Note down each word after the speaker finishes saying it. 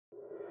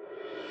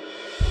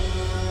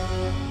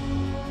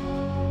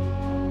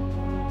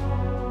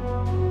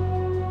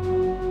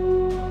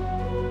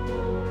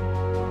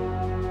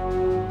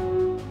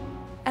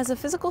As a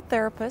physical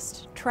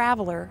therapist,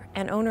 traveler,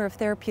 and owner of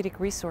Therapeutic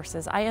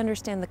Resources, I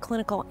understand the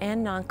clinical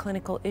and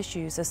non-clinical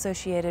issues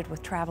associated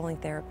with traveling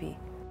therapy.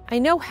 I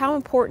know how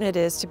important it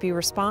is to be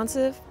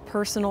responsive,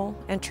 personal,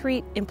 and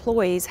treat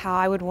employees how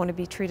I would want to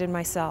be treated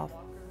myself.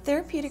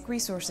 Therapeutic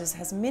Resources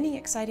has many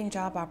exciting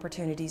job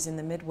opportunities in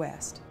the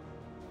Midwest.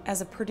 As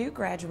a Purdue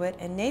graduate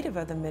and native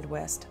of the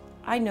Midwest,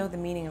 I know the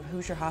meaning of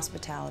Hoosier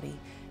hospitality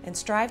and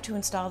strive to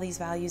install these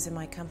values in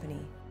my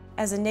company.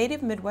 As a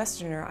native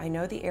Midwesterner, I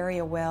know the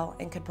area well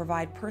and can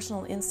provide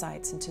personal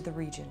insights into the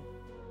region.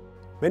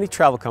 Many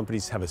travel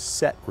companies have a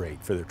set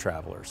rate for their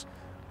travelers.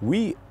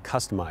 We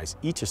customize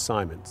each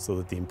assignment so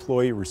that the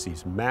employee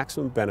receives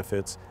maximum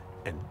benefits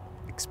and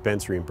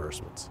expense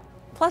reimbursements.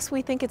 Plus,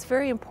 we think it's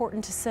very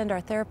important to send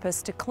our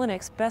therapists to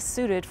clinics best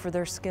suited for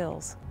their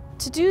skills.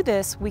 To do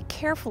this, we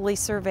carefully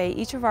survey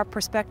each of our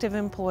prospective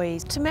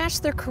employees to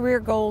match their career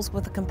goals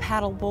with a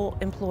compatible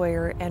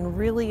employer and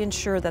really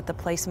ensure that the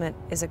placement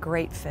is a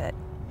great fit.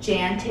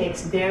 Jan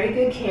takes very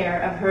good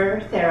care of her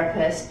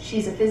therapist.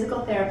 She's a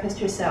physical therapist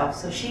herself,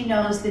 so she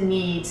knows the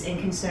needs and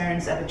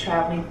concerns of a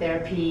traveling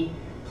therapy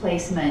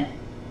placement.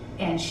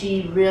 And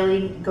she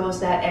really goes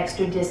that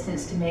extra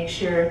distance to make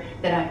sure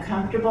that I'm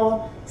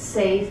comfortable,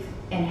 safe,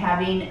 and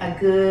having a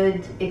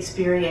good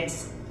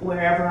experience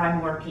wherever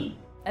I'm working.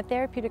 At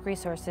Therapeutic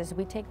Resources,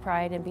 we take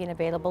pride in being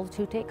available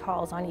to take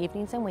calls on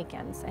evenings and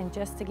weekends, and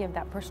just to give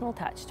that personal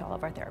touch to all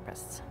of our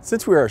therapists.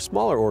 Since we are a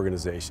smaller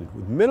organization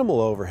with minimal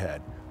overhead,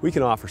 we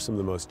can offer some of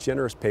the most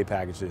generous pay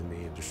packages in the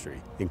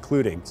industry,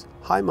 including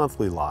high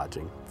monthly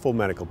lodging, full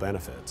medical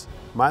benefits,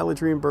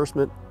 mileage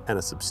reimbursement, and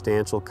a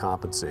substantial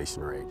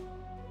compensation rate.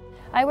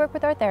 I work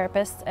with our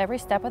therapists every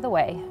step of the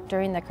way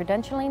during the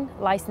credentialing,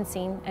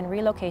 licensing, and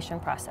relocation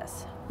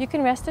process. You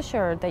can rest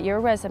assured that your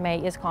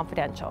resume is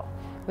confidential.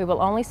 We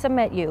will only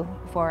submit you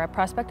for a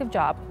prospective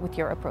job with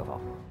your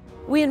approval.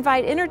 We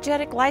invite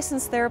energetic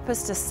licensed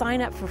therapists to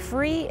sign up for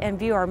free and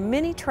view our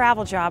many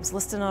travel jobs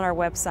listed on our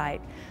website.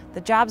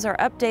 The jobs are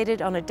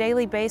updated on a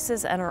daily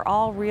basis and are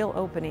all real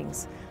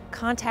openings.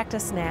 Contact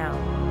us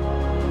now.